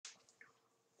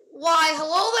Why,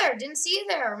 hello there. Didn't see you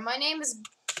there. My name is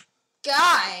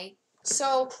Guy.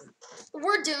 So,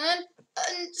 we're doing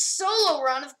a solo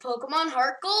run of Pokemon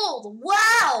Heart Gold.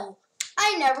 Wow!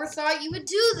 I never thought you would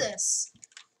do this.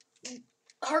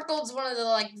 Heart Gold's one of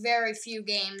the, very few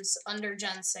games under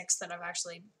Gen 6 that I've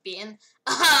actually beaten.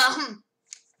 It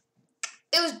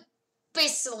was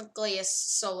basically a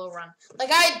solo run. I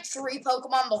had 3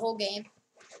 Pokemon the whole game.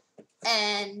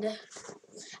 And at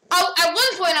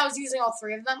one point, I was using all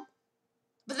 3 of them.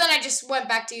 But then I just went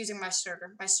back to using my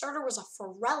starter. My starter was a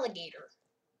Feraligatr.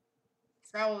 I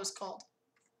forgot what it was called.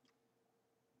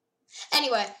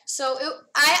 Anyway, so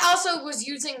I also was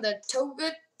using the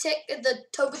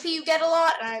Togepi you get a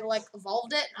lot, and I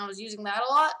evolved it, and I was using that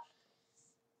a lot.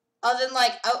 Other than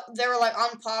they were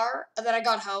on par, and then I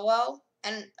got Ho-Oh,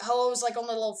 and Ho-Oh was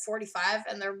only level 45,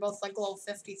 and they're both level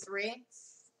 53.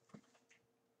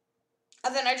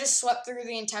 And then I just swept through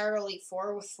the entire Elite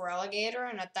Four with Feraligatr,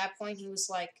 and at that point he was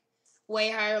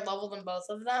way higher level than both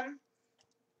of them.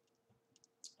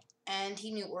 And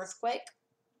he knew Earthquake,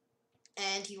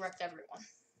 and he wrecked everyone.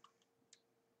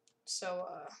 So,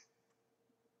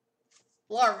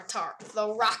 Larvitat,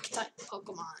 the rock-type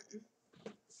Pokemon.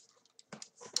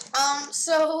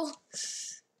 So,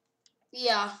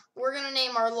 yeah, we're gonna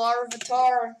name our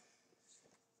Larvitar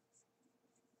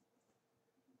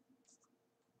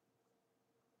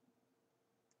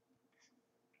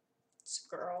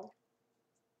Girl.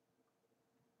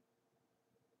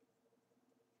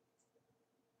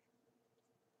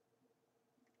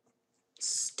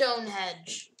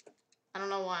 Stonehenge. I don't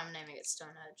know why I'm naming it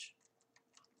Stonehenge.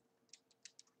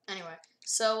 Anyway,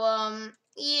 so,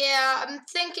 yeah, I'm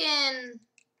thinking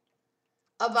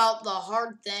about the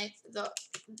hard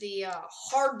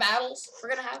hard battles we're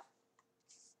gonna have.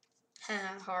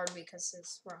 Hard because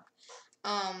it's wrong.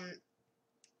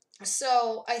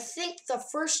 So, I think the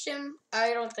first gym,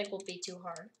 I don't think will be too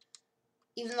hard.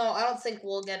 Even though I don't think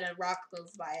we'll get a rock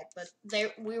move by it, but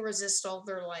we resist all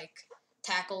their,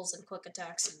 tackles and quick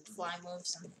attacks and flying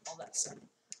moves and all that stuff.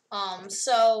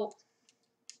 So,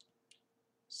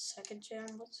 second gym,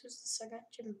 who's the second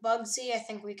gym? Bugsy, I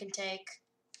think we can take.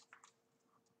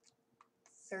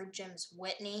 Third gym's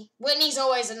Whitney. Whitney's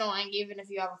always annoying, even if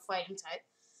you have a fighting type.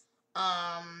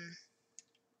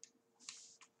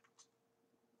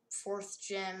 Fourth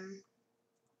gym.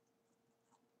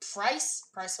 Price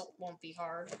won't be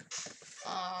hard.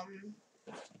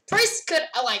 Price could,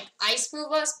 ice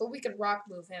move us, but we could rock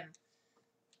move him.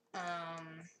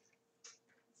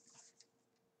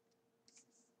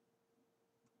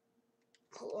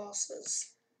 Who else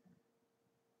is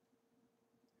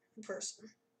person?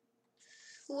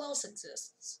 Who else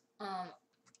exists?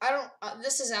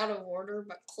 This is out of order,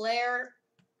 but Claire,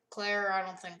 I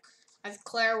don't think,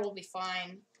 Claire will be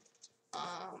fine.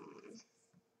 I'm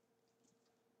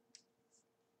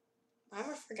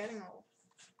forgetting all.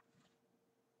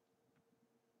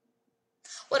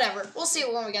 Whatever, we'll see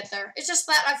when we get there. It's just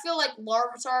that I feel like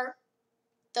Larvitar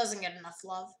doesn't get enough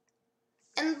love.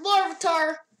 And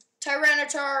Larvitar,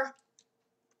 Tyranitar,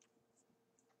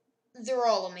 they're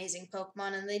all amazing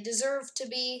Pokemon, and they deserve to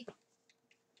be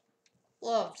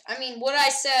loved. I mean, would I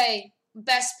say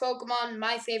best Pokemon,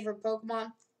 my favorite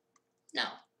Pokemon? No.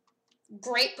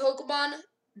 Great Pokemon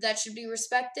that should be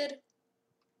respected?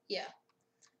 Yeah.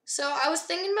 So, I was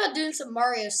thinking about doing some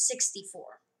Mario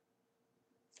 64.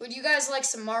 Would you guys like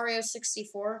some Mario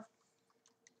 64?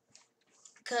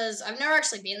 Because I've never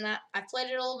actually beaten that. I played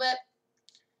it a little bit.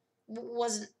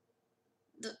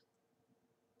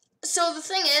 So the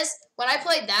thing is, when I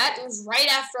played that, it was right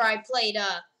after I played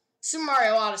Super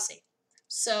Mario Odyssey.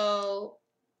 So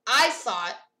I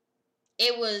thought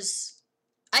it was.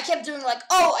 I kept doing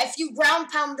oh, if you ground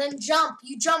pound then jump,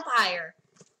 you jump higher.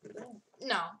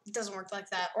 No, it doesn't work like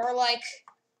that. Or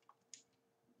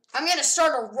I'm gonna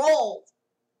start a roll.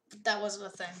 That wasn't a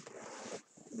thing.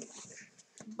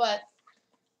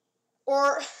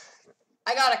 Or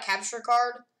I got a capture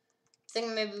card.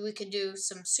 Think maybe we could do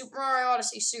some Super Mario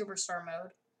Odyssey Superstar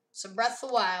mode, some Breath of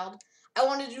the Wild. I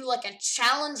want to do a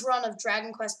challenge run of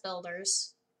Dragon Quest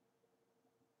Builders.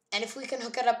 And if we can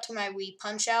hook it up to my Wii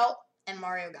Punch-Out and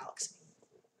Mario Galaxy.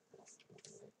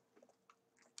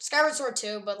 Skyward Sword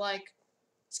too, but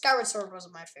Skyward Sword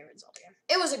wasn't my favorite Zelda game.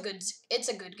 It's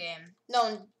a good game.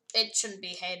 No, it shouldn't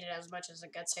be hated as much as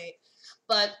it gets hate.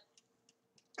 But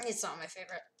it's not my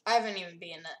favorite. I haven't even been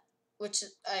in it. Which,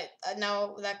 I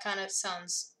know that kind of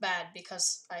sounds bad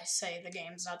because I say the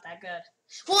game's not that good.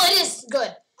 Well, it is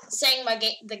good. Saying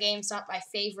the game's not my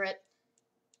favorite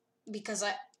because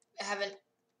I haven't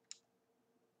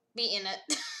beaten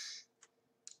it.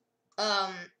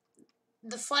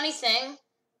 The funny thing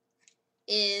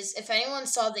is if anyone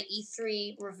saw the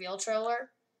E3 reveal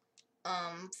trailer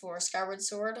for Skyward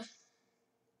Sword,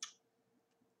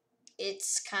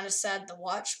 it's kind of sad to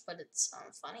watch, but it's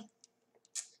funny.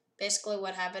 Basically,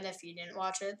 what happened if you didn't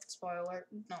watch it? Spoiler.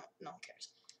 No one cares.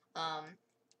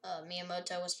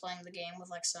 Miyamoto was playing the game with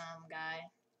like some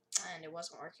guy, and it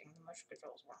wasn't working. The motion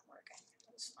controls weren't working.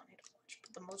 It was funny to watch,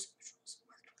 but the motion controls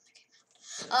worked when they came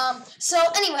out. So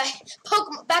anyway,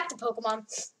 Pokemon. Back to Pokemon.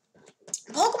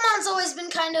 Pokemon's always been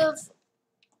kind of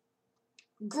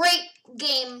great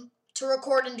game to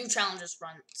record and do challenges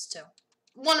runs to.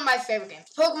 One of my favorite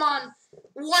games. Pokemon,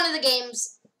 one of the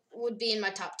games would be in my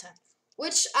top 10.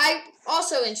 Which I'm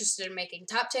also interested in making.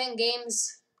 Top 10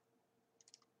 games.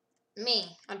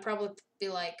 Me. I'd probably be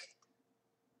like...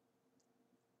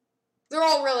 They're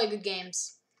all really good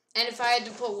games. And if I had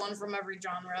to put one from every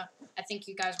genre, I think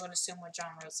you guys would assume what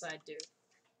genres I'd do.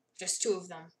 Just 2 of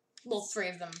them. Well, 3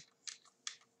 of them.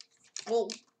 Well,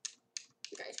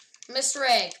 okay. Mr.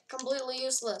 Egg. Completely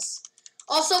useless.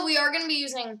 Also, we are going to be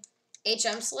using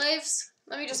HM slaves.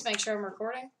 Let me just make sure I'm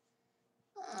recording.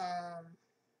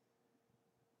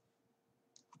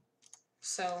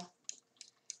 So,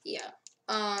 yeah.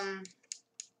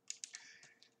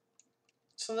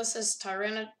 So this is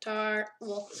Tyranitar.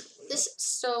 Well, this is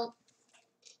still...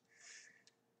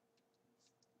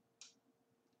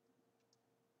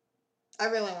 I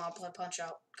really want to play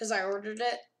Punch-Out, because I ordered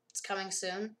it. It's coming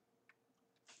soon.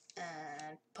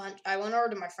 And I went over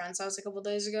to my friend's house a couple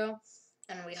days ago,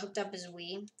 and we hooked up his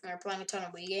Wii, and we were playing a ton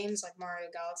of Wii games, like Mario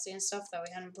Galaxy and stuff, that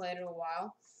we hadn't played in a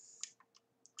while.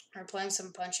 We were playing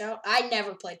some Punch-Out. I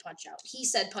never played Punch-Out. He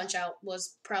said Punch-Out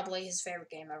was probably his favorite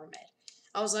game ever made.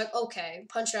 I was like, okay,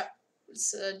 Punch-Out,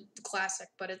 it's a classic,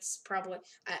 but it's probably...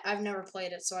 I've never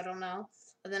played it, so I don't know.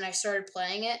 And then I started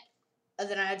playing it, and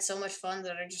then I had so much fun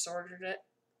that I just ordered it.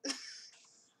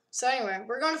 So anyway,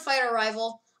 we're going to fight our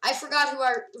rival. I forgot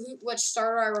which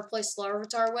starter I replaced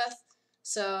Larvitar with.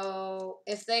 So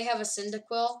if they have a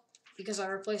Cyndaquil, because I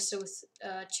replaced it with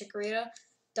Chikorita,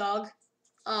 dog,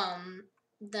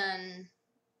 then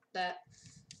that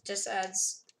just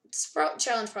adds... This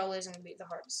challenge probably isn't going to be the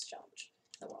hardest challenge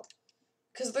in the world.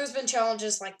 Because there's been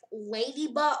challenges like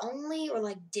Ladybot only, or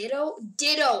like Ditto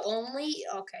only.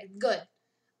 Okay, good.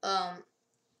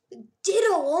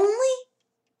 Ditto only?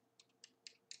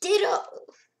 Ditto.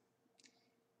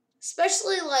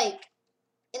 Especially, like,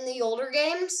 in the older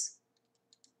games.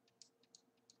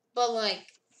 But, like,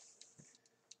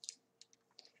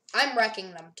 I'm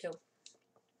wrecking them, too.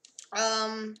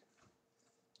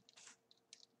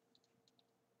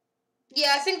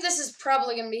 Yeah, I think this is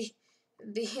probably going to be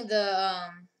this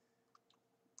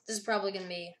is probably going to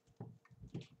be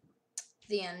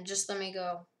the end. Just let me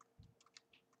go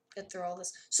get through all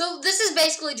this. So, this is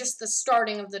basically just the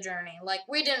starting of the journey. Like,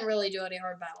 we didn't really do any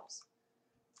hard battles.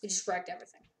 We just wrecked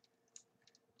everything.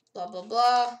 Blah, blah,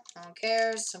 blah. No one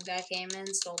cares. Some guy came in,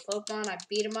 stole Pokemon. I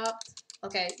beat him up.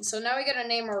 Okay, so now we gotta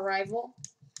name our rival.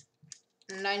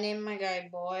 And I named my guy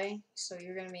Boy, so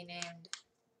you're gonna be named...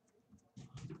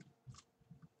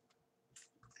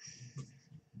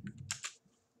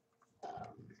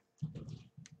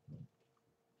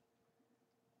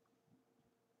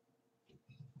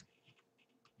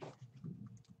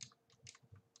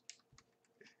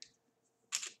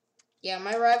 Yeah,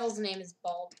 my rival's name is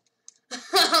Bald.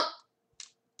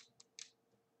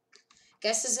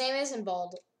 Guess his name isn't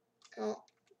Bald. Well,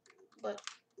 but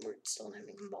we're still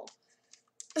naming him Bald.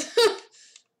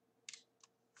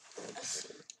 It's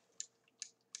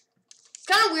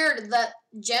kind of weird that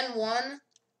Gen 1,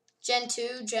 Gen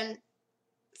 2, Gen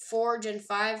 4, Gen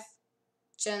 5,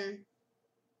 Gen...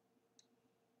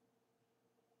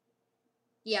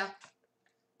 Yeah.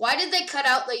 Why did they cut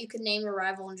out that you could name your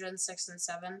rival in Gen 6 and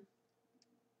 7?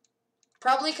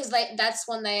 Probably because that's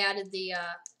when they added the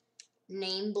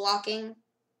name blocking.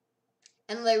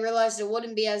 And they realized it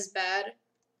wouldn't be as bad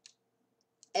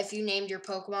if you named your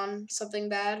Pokemon something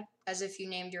bad as if you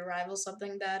named your rival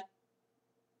something bad.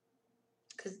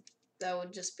 Because that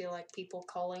would just be like people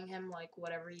calling him like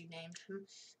whatever you named him.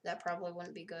 That probably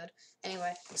wouldn't be good.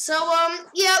 Anyway, so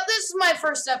yeah, this is my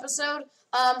first episode.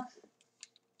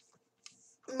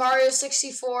 Mario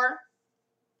 64.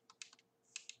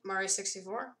 Mario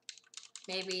 64.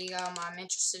 Maybe I'm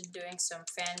interested in doing some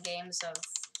fan games of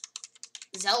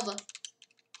Zelda.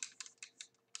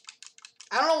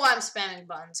 I don't know why I'm spamming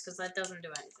buttons, because that doesn't do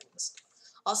anything.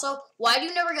 Also, why do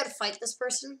you never get to fight this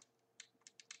person?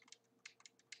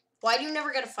 Why do you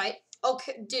never get to fight?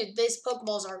 Okay, dude, these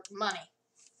Pokeballs are money.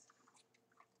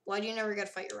 Why do you never get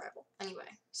to fight your rival? Anyway,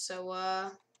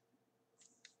 so,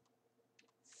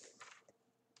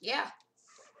 yeah.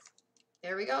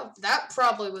 there we go. That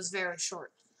probably was very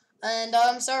short. And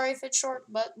I'm sorry if it's short,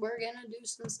 but we're gonna do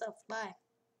some stuff. Bye.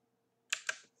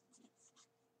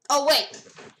 Oh, wait.